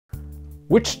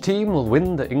Which team will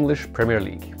win the English Premier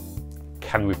League?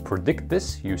 Can we predict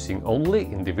this using only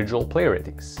individual player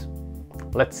ratings?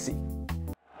 Let's see.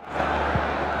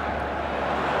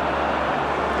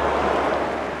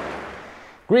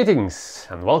 Greetings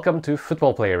and welcome to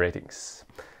Football Player Ratings.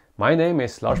 My name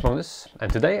is Lars Magnus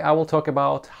and today I will talk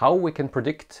about how we can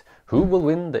predict who will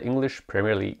win the English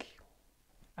Premier League.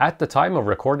 At the time of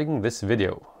recording this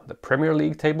video, the Premier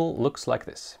League table looks like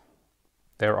this.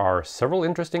 There are several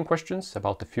interesting questions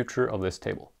about the future of this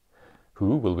table.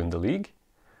 Who will win the league?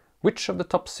 Which of the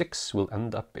top 6 will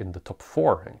end up in the top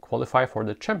 4 and qualify for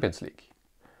the Champions League?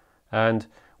 And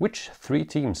which 3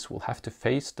 teams will have to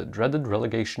face the dreaded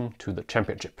relegation to the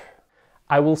Championship?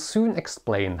 I will soon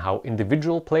explain how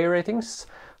individual player ratings,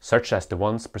 such as the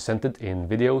ones presented in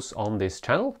videos on this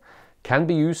channel, can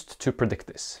be used to predict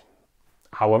this.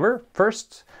 However,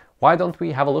 first, why don't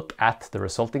we have a look at the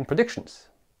resulting predictions?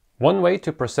 One way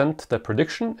to present the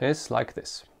prediction is like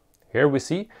this. Here we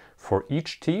see, for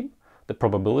each team, the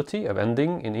probability of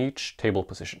ending in each table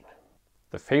position.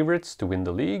 The favorites to win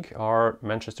the league are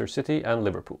Manchester City and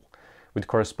Liverpool, with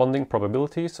corresponding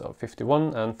probabilities of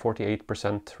 51% and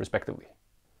 48% respectively.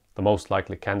 The most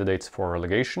likely candidates for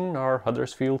relegation are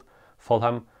Huddersfield,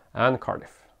 Fulham and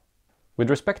Cardiff. With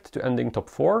respect to ending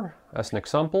top 4, as an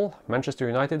example, Manchester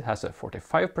United has a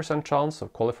 45% chance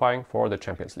of qualifying for the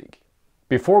Champions League.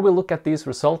 Before we look at these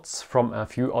results from a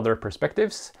few other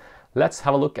perspectives, let's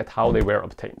have a look at how they were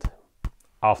obtained.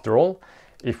 After all,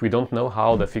 if we don't know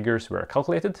how the figures were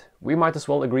calculated, we might as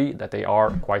well agree that they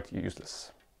are quite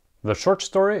useless. The short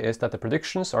story is that the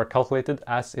predictions are calculated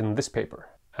as in this paper,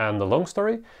 and the long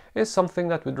story is something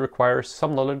that would require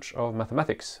some knowledge of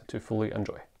mathematics to fully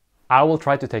enjoy. I will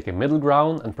try to take a middle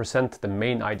ground and present the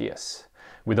main ideas,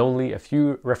 with only a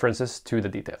few references to the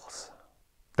details.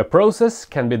 The process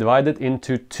can be divided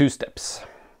into 2 steps.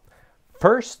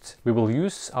 First, we will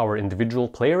use our individual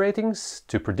player ratings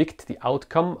to predict the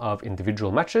outcome of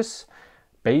individual matches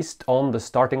based on the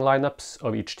starting lineups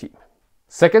of each team.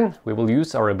 Second, we will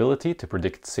use our ability to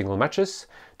predict single matches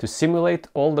to simulate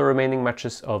all the remaining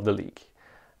matches of the league,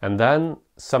 and then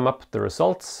sum up the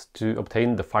results to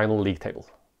obtain the final league table.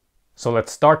 So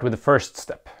let's start with the first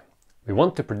step. We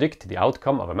want to predict the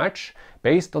outcome of a match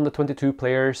based on the 22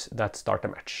 players that start a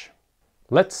match.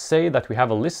 Let's say that we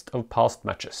have a list of past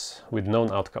matches with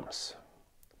known outcomes.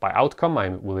 By outcome, I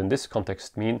will in this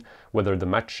context mean whether the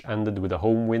match ended with a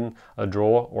home win, a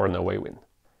draw or an away win.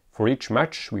 For each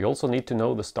match, we also need to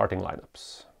know the starting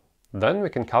lineups. Then we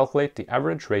can calculate the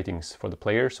average ratings for the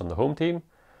players on the home team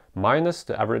minus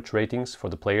the average ratings for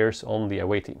the players on the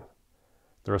away team.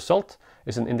 The result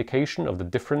is an indication of the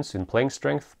difference in playing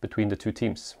strength between the 2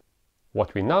 teams.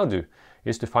 What we now do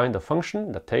is to find a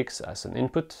function that takes as an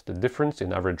input the difference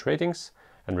in average ratings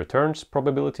and returns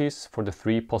probabilities for the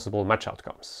 3 possible match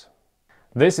outcomes.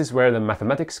 This is where the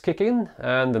mathematics kick in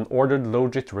and an ordered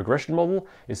logit regression model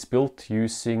is built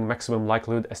using maximum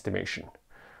likelihood estimation.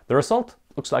 The result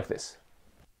looks like this.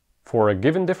 For a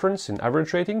given difference in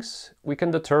average ratings, we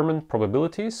can determine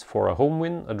probabilities for a home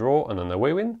win, a draw and an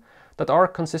away win that are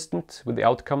consistent with the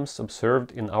outcomes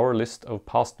observed in our list of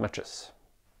past matches.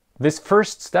 This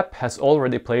first step has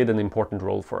already played an important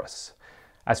role for us,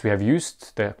 as we have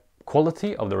used the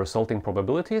quality of the resulting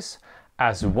probabilities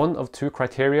as one of 2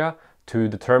 criteria to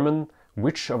determine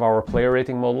which of our player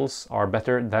rating models are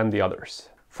better than the others.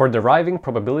 For deriving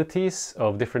probabilities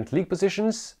of different league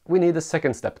positions, we need a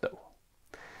second step though.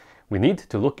 We need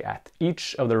to look at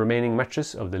each of the remaining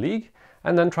matches of the league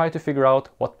and then try to figure out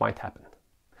what might happen.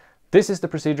 This is the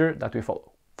procedure that we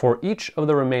follow. For each of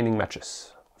the remaining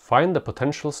matches, find the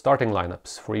potential starting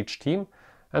lineups for each team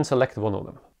and select one of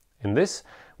them. In this,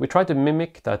 we try to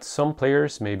mimic that some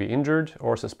players may be injured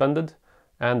or suspended,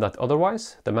 and that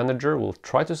otherwise the manager will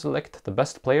try to select the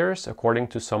best players according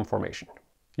to some formation.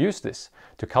 Use this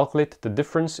to calculate the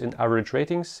difference in average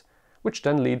ratings, which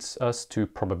then leads us to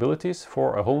probabilities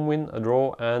for a home win, a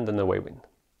draw and an away win.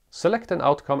 Select an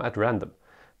outcome at random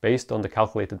based on the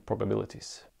calculated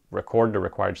probabilities. Record the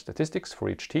required statistics for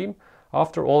each team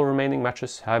after all remaining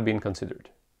matches have been considered.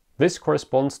 This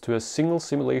corresponds to a single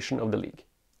simulation of the league.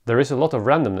 There is a lot of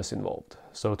randomness involved,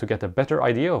 so to get a better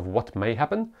idea of what may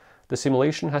happen, the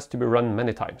simulation has to be run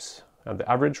many times, and the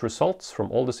average results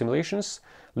from all the simulations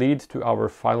lead to our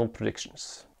final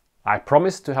predictions. I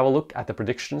promise to have a look at the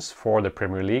predictions for the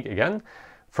Premier League again,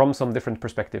 from some different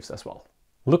perspectives as well.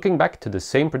 Looking back to the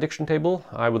same prediction table,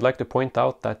 I would like to point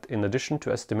out that in addition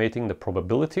to estimating the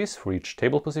probabilities for each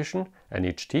table position and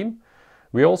each team,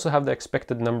 we also have the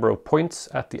expected number of points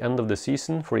at the end of the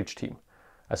season for each team,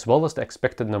 as well as the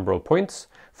expected number of points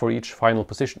for each final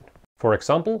position. For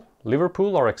example,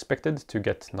 Liverpool are expected to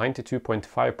get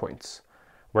 92.5 points,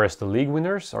 whereas the league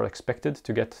winners are expected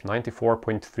to get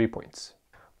 94.3 points.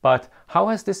 But how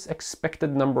has this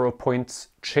expected number of points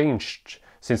changed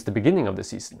since the beginning of the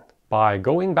season? By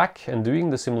going back and doing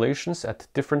the simulations at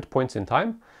different points in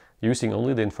time, using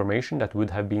only the information that would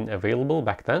have been available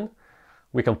back then,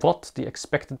 we can plot the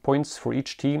expected points for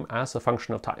each team as a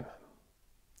function of time.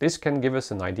 This can give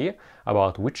us an idea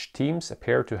about which teams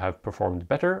appear to have performed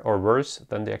better or worse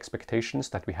than the expectations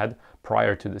that we had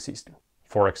prior to the season.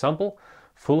 For example,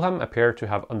 Fulham appear to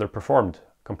have underperformed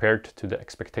compared to the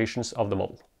expectations of the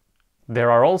model. There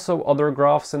are also other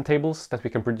graphs and tables that we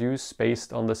can produce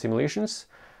based on the simulations,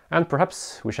 and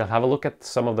perhaps we shall have a look at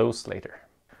some of those later.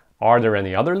 Are there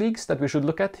any other leagues that we should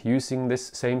look at using this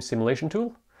same simulation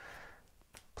tool?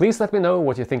 Please let me know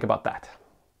what you think about that.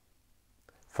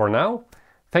 For now,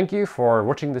 thank you for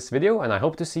watching this video, and I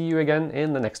hope to see you again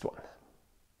in the next one.